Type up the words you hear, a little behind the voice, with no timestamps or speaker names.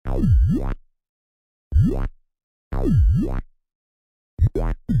Top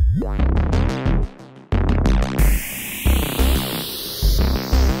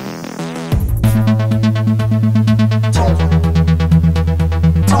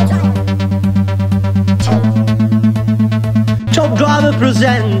Driver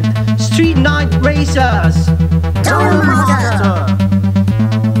present Street Night RacerZ. Downhill Master.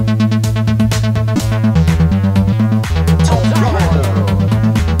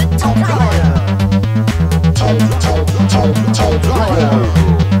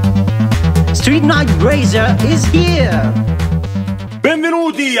 Street Night RacerZ is here.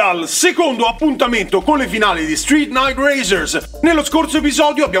 Benvenuti al secondo appuntamento con le finali di Street Night RacerZ. Nello scorso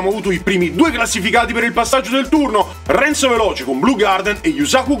episodio abbiamo avuto i primi due classificati per il passaggio del turno, Renzo Veloce con Blue Garden e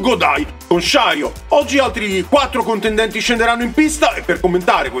Yusaku Godai con Shario. Oggi altri 4 contendenti scenderanno in pista e per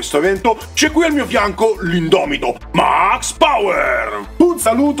commentare questo evento c'è qui al mio fianco l'indomito Max Power. Un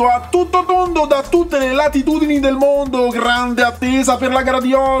saluto a tutto tondo da tutte le latitudini del mondo, grande attesa per la gara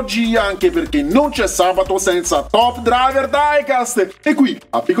di oggi, anche perché non c'è sabato senza Top Driver Diecast. E qui,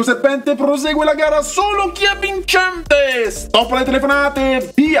 a Picco Serpente, prosegue la gara solo chi è vincente! Stop le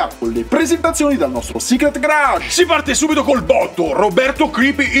telefonate, via con le presentazioni dal nostro Secret Garage! Si parte subito col botto. Roberto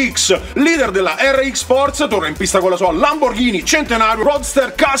Creepy X, leader della RX Sports, torna in pista con la sua Lamborghini Centenario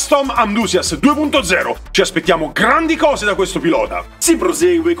Roadster Custom Enthusiast 2.0. Ci aspettiamo grandi cose da questo pilota. Si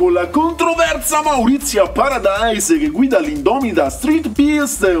prosegue con la controversa Maurizia Paradise che guida l'indomita Street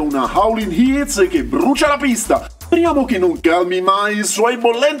Beast, una Howling Hits che brucia la pista. Speriamo che non calmi mai i suoi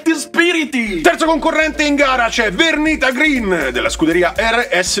bollenti spiriti! Terzo concorrente in gara c'è Vernita Green della scuderia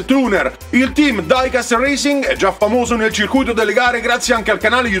RS Tuner. Il team diecastracing è già famoso nel circuito delle gare grazie anche al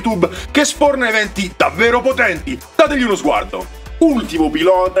canale YouTube che sforna eventi davvero potenti. Dategli uno sguardo. Ultimo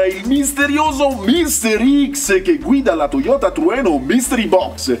pilota è il misterioso Mr. X che guida la Toyota Trueno Mystery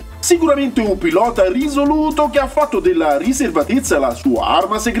Box. Sicuramente un pilota risoluto che ha fatto della riservatezza la sua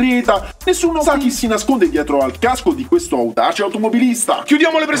arma segreta. Nessuno sa chi si nasconde dietro al casco di questo audace automobilista.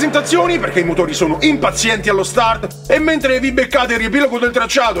 Chiudiamo le presentazioni perché i motori sono impazienti allo start e mentre vi beccate il riepilogo del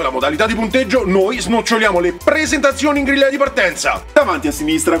tracciato e la modalità di punteggio, noi snoccioliamo le presentazioni in griglia di partenza. Davanti a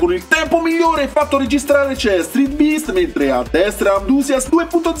sinistra con il tempo migliore fatto registrare c'è Street Beast, mentre a destra Enthusiast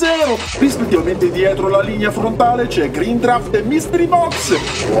 2.0. Rispettivamente dietro la linea frontale c'è Green Draft e Mystery Box.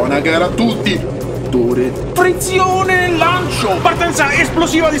 Buona gara a tutti! Frizione, lancio! Partenza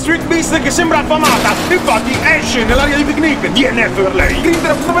esplosiva di Street Beast che sembra affamata, infatti esce nell'area di picnic, DNF per lei. Green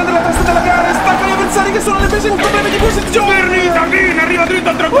Draft prende la testa della gara e stacca gli avversari che sono alle prese con problemi di posizione. Vernita Green arriva dritto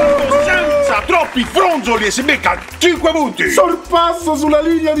al traguardo senza troppi fronzoli e si becca 5 punti. Sorpasso sulla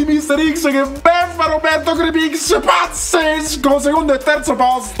linea di Mr. X che beffa Roberto Crepix, pazzesco, secondo e terzo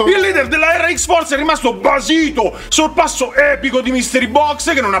posto. Il leader della RX Force è rimasto basito, sorpasso epico di Mystery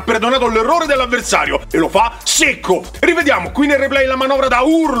Box che non ha perdonato l'errore dell'avversario e lo fa secco. Rivediamo qui nel replay la manovra da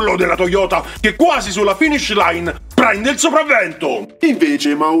urlo della Toyota che quasi sulla finish line prende il sopravvento.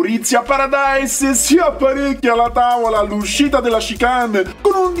 Invece Maurizia Paradise si apparecchia alla tavola all'uscita della chicane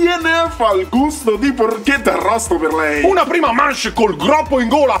con un DNF al gusto di porchetta arrosto per lei. Una prima manche col groppo in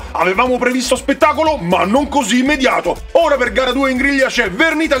gola, avevamo previsto spettacolo ma non così immediato. Ora per gara 2 in griglia c'è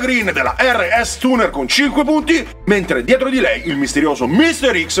Vernita Green della RS Tuner con 5 punti, mentre dietro di lei il misterioso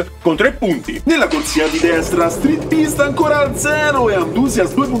Mr. X con 3 punti. Nella corsia di destra Street Beast ancora al 0 e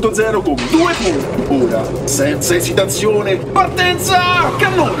Enthusiast 2.0 con 2 punti. Ora, senza esitazione, partenza!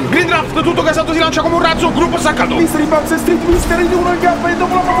 Cannoni! Green Draft tutto casato si lancia come un razzo, gruppo staccato. Mystery Box e Street Beast in uno in gamba e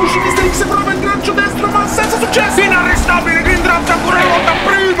dopo la promotion Mr. X prova il gancio destro ma senza successo. Inarrestabile Green Draft ancora una volta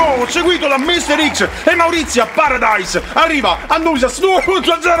primo, seguito da Mr. X e Maurizia Paradise. Arriva Enthusiast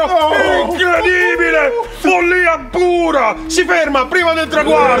 2.0. Incredibile! Follia pura! Si ferma prima del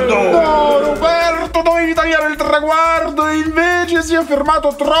traguardo. No, Roberto, dovevi tagliare il traguardo e invece si è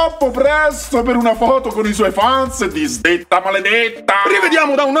fermato troppo presto per una foto con i suoi fans. Disdetta maledetta.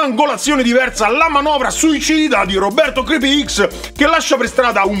 Rivediamo da un'angolazione diversa la manovra suicida di Roberto Creepy X che lascia per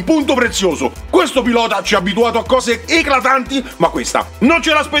strada un punto prezioso. Questo pilota ci ha abituato a cose eclatanti, ma questa non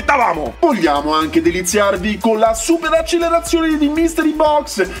ce l'aspettavamo. Vogliamo anche deliziarvi con la super accelerazione di Mystery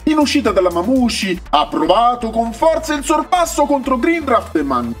Box in uscita dalla Mamushi. Ha provato con forza il sorpasso contro Green Draft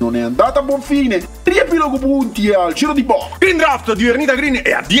ma non è andata a buon fine. Riepilogo punti e al giro di box. Green Draft di Vernita Green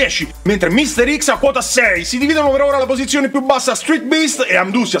è a 10, mentre Mr. X a quota 6. Si dividono per ora la posizione più bassa Street Beast e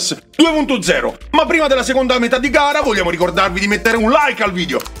Enthusiast. 2.0. Ma prima della seconda metà di gara vogliamo ricordarvi di mettere un like al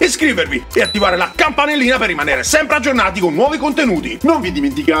video, iscrivervi e attivare la campanellina per rimanere sempre aggiornati con nuovi contenuti. Non vi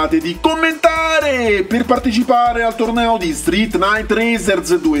dimenticate di commentare! Per partecipare al torneo di Street Night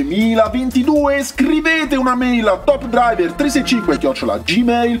RacerZ 2022 scrivete una mail a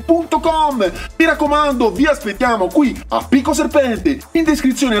topdriver365@gmail.com. Mi raccomando, vi aspettiamo qui a Picco Serpente, in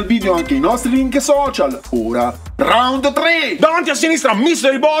descrizione al video anche i nostri link social. Ora, round 3! Davanti a sinistra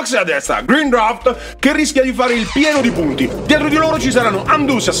Mystery Box e a destra Green Draft, che rischia di fare il pieno di punti. Dietro di loro ci saranno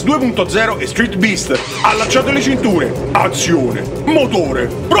Andusias 2.0 e Street Beast. Allacciate le cinture, azione, motore,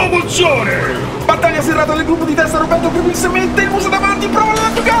 propulsione! Battaglia serrata del gruppo di testa, Roberto Cripix mette il muso davanti, prova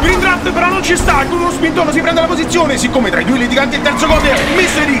la giocata! Green Draft però non ci sta, con uno spintone si prende la posizione, siccome tra i due litiganti il terzo gode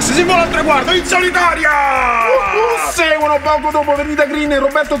Mr. X si vola al traguardo in solitaria! Seguono poco dopo Venita Green e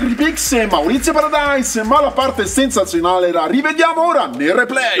Roberto Cripix e Maurizio Paradise, ma la parte sensazionale la rivediamo ora nel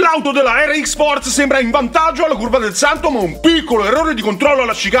replay. L'auto della RX Force sembra in vantaggio alla curva del Santo, ma un piccolo errore di controllo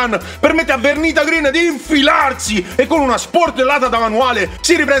alla chicane permette a Vernita Green di infilarsi e con una sportellata da manuale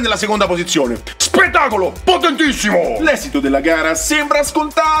si riprende la seconda posizione. Spettacolo potentissimo! L'esito della gara sembra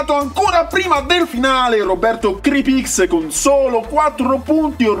scontato ancora prima del finale. Roberto Cripix con solo 4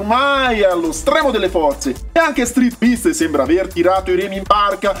 punti ormai allo stremo delle forze e anche Street Beast sembra aver tirato i remi in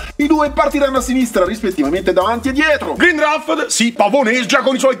barca. I due partiranno a sinistra rispettivamente davanti e dietro. Green Draft si pavoneggia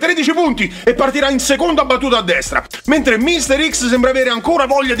con i suoi 13 punti e partirà in seconda battuta a destra, mentre Mr. X sembra avere ancora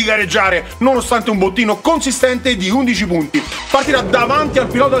voglia di gareggiare nonostante un bottino consistente di 11 punti. Partirà davanti al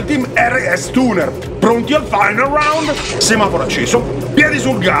pilota del team RS Tuner. Pronti al final round? Semaforo acceso, piedi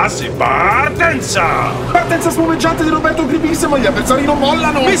sul gas e partenza! Partenza spumeggiante di Roberto Cripix, ma gli avversari non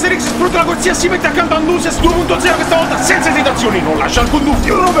mollano. Mr. X sfrutta la corsia, si mette accanto a Andusias 2.0 questa volta senza esitazioni, non lascia alcun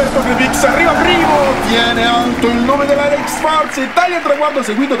dubbio. Roberto Cripix arriva primo, tiene alto il nome della RX Force e taglia il traguardo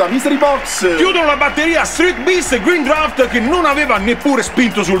seguito da Mystery Box. Chiudono la batteria Street Beast e Green Draft che non aveva neppure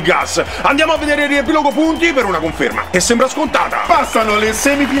spinto sul gas. Andiamo a vedere il riepilogo punti per una conferma che sembra scontata. Passano le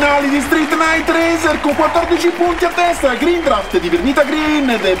semifinali di Street Night Racer con 14 punti a testa Green Draft di Vernita Green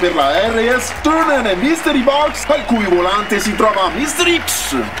ed è per la RS Turner e Mystery Box al cui volante si trova Mr.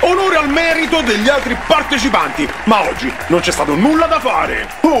 X. Onore al merito degli altri partecipanti, ma oggi non c'è stato nulla da fare.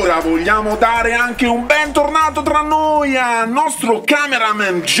 Ora vogliamo dare anche un bentornato tra noi al nostro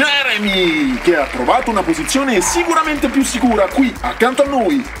cameraman Jeremy, che ha trovato una posizione sicuramente più sicura qui accanto a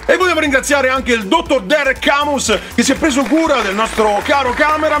noi. E vogliamo ringraziare anche il dottor Derek Camus che si è preso cura del nostro caro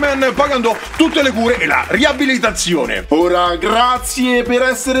cameraman pagando tutte le cure e la riabilitazione. Ora grazie per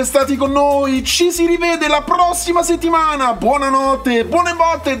essere stati con noi, ci si rivede la prossima settimana. Buonanotte, buone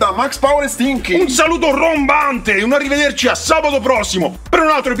botte da Max Power e Stinky. Un saluto rombante e un arrivederci a sabato prossimo per un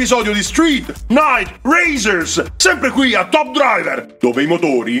altro episodio di Street Night RacerZ, sempre qui a Top Driver, dove i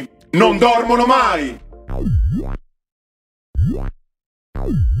motori non dormono mai.